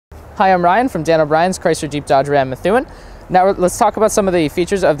Hi, I'm Ryan from Dan O'Brien's Chrysler Jeep Dodge Ram Methuen. Now let's talk about some of the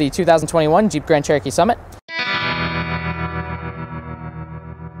features of the 2021 Jeep Grand Cherokee Summit.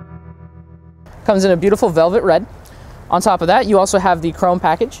 Comes in a beautiful velvet red. On top of that, you also have the chrome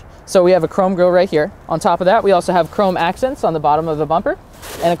package. So we have a chrome grille right here. On top of that, we also have chrome accents on the bottom of the bumper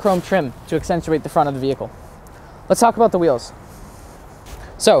and a chrome trim to accentuate the front of the vehicle. Let's talk about the wheels.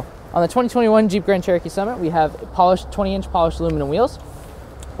 So on the 2021 Jeep Grand Cherokee Summit, we have polished 20-inch polished aluminum wheels.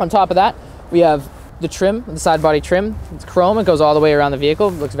 On top of that, we have the trim, the side body trim. It's chrome, it goes all the way around the vehicle,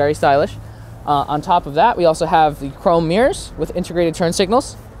 it looks very stylish. On top of that, we also have the chrome mirrors with integrated turn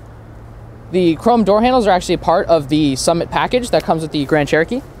signals. The chrome door handles are actually a part of the Summit package that comes with the Grand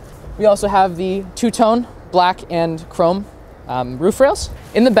Cherokee. We also have the two-tone black and chrome roof rails.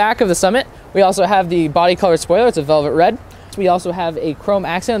 In the back of the Summit, we also have the body colored spoiler, it's a velvet red. We also have a chrome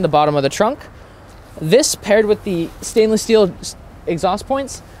accent in the bottom of the trunk. This, paired with the stainless steel exhaust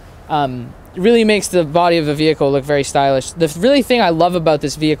points, really makes the body of the vehicle look very stylish. The really thing I love about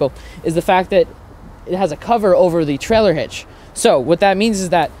this vehicle is the fact that it has a cover over the trailer hitch. So what that means is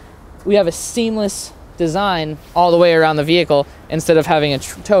that we have a seamless design all the way around the vehicle instead of having a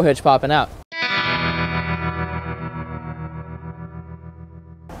tow hitch popping out.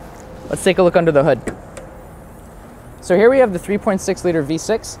 Let's take a look under the hood. So here we have the 3.6 liter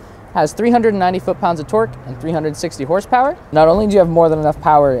V6. Has 390 foot-pounds of torque and 360 horsepower. Not only do you have more than enough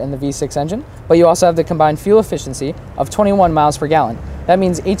power in the V6 engine, but you also have the combined fuel efficiency of 21 miles per gallon. That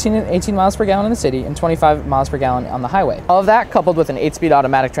means 18 miles per gallon in the city and 25 miles per gallon on the highway. All of that coupled with an 8-speed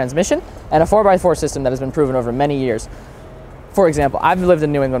automatic transmission and a 4x4 system that has been proven over many years. For example, I've lived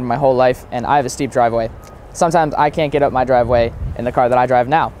in New England my whole life and I have a steep driveway. Sometimes I can't get up my driveway in the car that I drive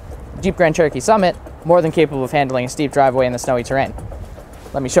now. Jeep Grand Cherokee Summit, more than capable of handling a steep driveway in the snowy terrain.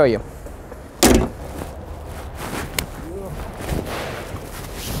 Let me show you.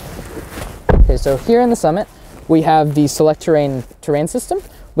 Okay, so here in the Summit, we have the Select Terrain system.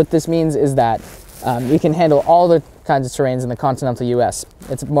 What this means is that we can handle all the kinds of terrains in the continental US.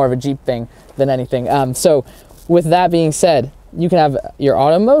 It's more of a Jeep thing than anything. So with that being said, you can have your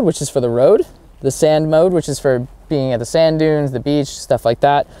auto mode, which is for the road, the sand mode, which is for being at the sand dunes, the beach, stuff like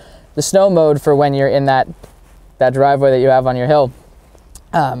that, the snow mode for when you're in that driveway that you have on your hill.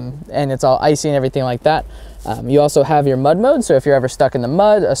 And it's all icy and everything like that. You also have your mud mode, so if you're ever stuck in the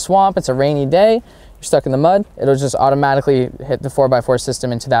mud, a swamp, it's a rainy day, you're stuck in the mud, it'll just automatically hit the 4x4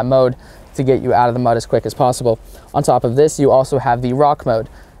 system into that mode to get you out of the mud as quick as possible. On top of this, you also have the rock mode,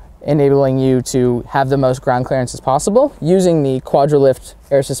 enabling you to have the most ground clearance as possible using the Quadra-Lift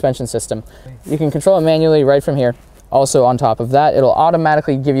air suspension system. You can control it manually right from here. Also on top of that, it'll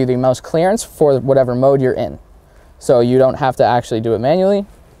automatically give you the most clearance for whatever mode you're in. So you don't have to actually do it manually.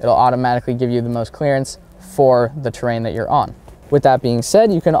 It'll automatically give you the most clearance for the terrain that you're on. With that being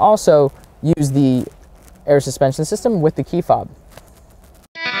said, you can also use the air suspension system with the key fob.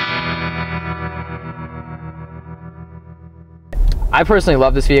 I personally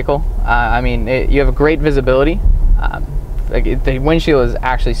love this vehicle. I mean, you have a great visibility. The windshield is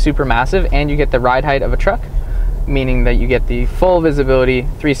actually super massive and you get the ride height of a truck, meaning that you get the full visibility,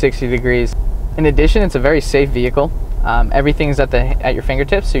 360 degrees. In addition, it's a very safe vehicle. Everything's at your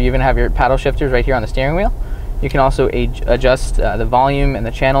fingertips, so you even have your paddle shifters right here on the steering wheel. You can also adjust the volume and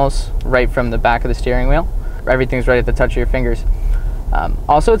the channels right from the back of the steering wheel. Everything's right at the touch of your fingers.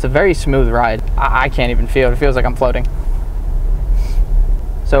 Also, it's a very smooth ride. I can't even feel it. It feels like I'm floating.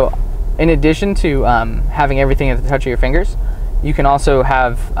 So in addition to having everything at the touch of your fingers, you can also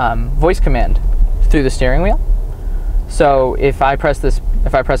have voice command through the steering wheel. So if I press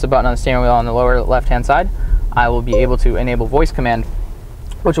a button on the steering wheel on the lower left-hand side, I will be able to enable voice command,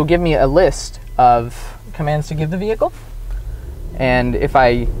 which will give me a list of commands to give the vehicle. And if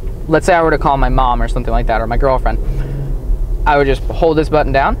let's say I were to call my mom or something like that, or my girlfriend, I would just hold this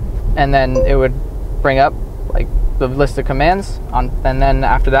button down and then it would bring up like the list of commands and then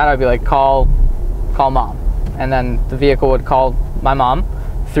after that I'd be like, call mom. And then the vehicle would call my mom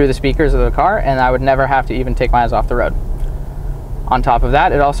through the speakers of the car and I would never have to even take my eyes off the road. On top of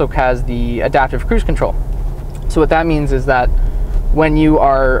that, it also has the adaptive cruise control. So what that means is that when you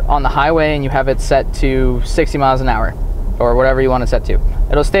are on the highway and you have it set to 60 miles an hour or whatever you want to set to,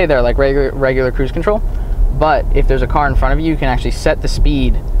 it'll stay there like regular cruise control. But if there's a car in front of you, you can actually set the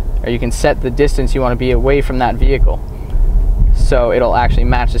speed or you can set the distance you want to be away from that vehicle. So it'll actually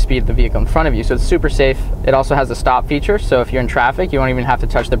match the speed of the vehicle in front of you. So it's super safe. It also has a stop feature. So if you're in traffic, you won't even have to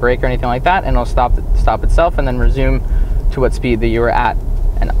touch the brake or anything like that, and it'll stop itself and then resume to what speed that you were at.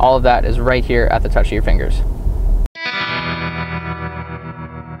 And all of that is right here at the touch of your fingers.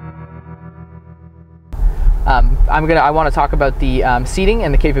 I want to talk about the seating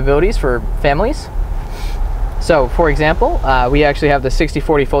and the capabilities for families. So for example, we actually have the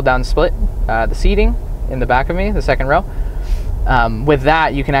 60/40 fold down split, the seating in the back of me, the second row. With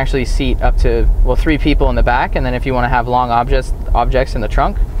that, you can actually seat up to, well, 3 people in the back, and then if you want to have long objects in the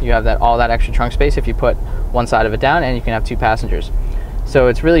trunk, you have all that extra trunk space if you put one side of it down, and you can have 2 passengers. So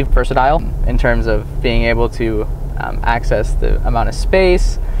it's really versatile in terms of being able to access the amount of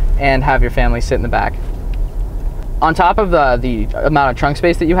space and have your family sit in the back. On top of the amount of trunk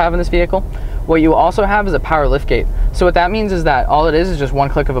space that you have in this vehicle, what you also have is a power lift gate. So what that means is that all it is just one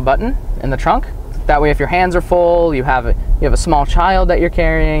click of a button in the trunk. That way, if your hands are full, you have a small child that you're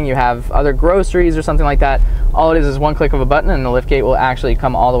carrying, you have other groceries or something like that, all it is one click of a button and the lift gate will actually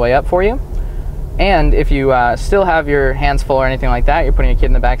come all the way up for you. And if you still have your hands full or anything like that, you're putting a kid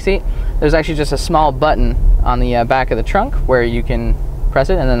in the back seat, there's actually just a small button on the back of the trunk where you can press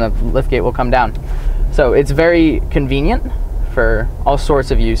it and then the lift gate will come down. So it's very convenient for all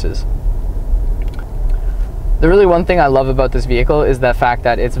sorts of uses. The really one thing I love about this vehicle is the fact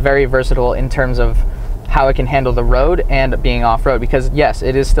that it's very versatile in terms of how it can handle the road and being off-road, because yes,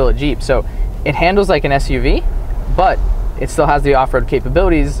 it is still a Jeep, so it handles like an SUV, but it still has the off-road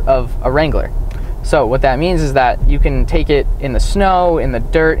capabilities of a Wrangler. So what that means is that you can take it in the snow, in the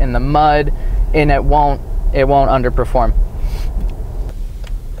dirt, in the mud, and it won't underperform.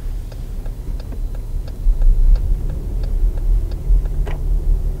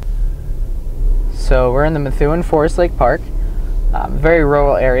 So we're in the Methuen Forest Lake Park, very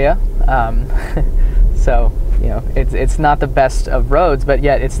rural area. So you know it's not the best of roads, but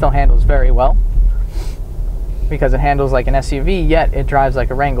yet it still handles very well because it handles like an SUV, yet it drives like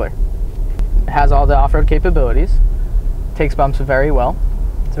a Wrangler. It has all the off-road capabilities, takes bumps very well.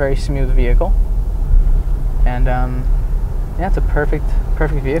 It's a very smooth vehicle, and yeah, it's a perfect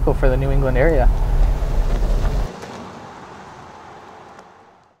vehicle for the New England area.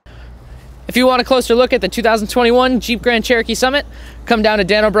 If you want a closer look at the 2021 Jeep Grand Cherokee Summit, come down to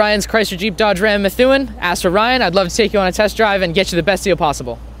Dan O'Brien's Chrysler Jeep Dodge Ram Methuen, ask for Ryan. I'd love to take you on a test drive and get you the best deal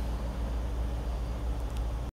possible.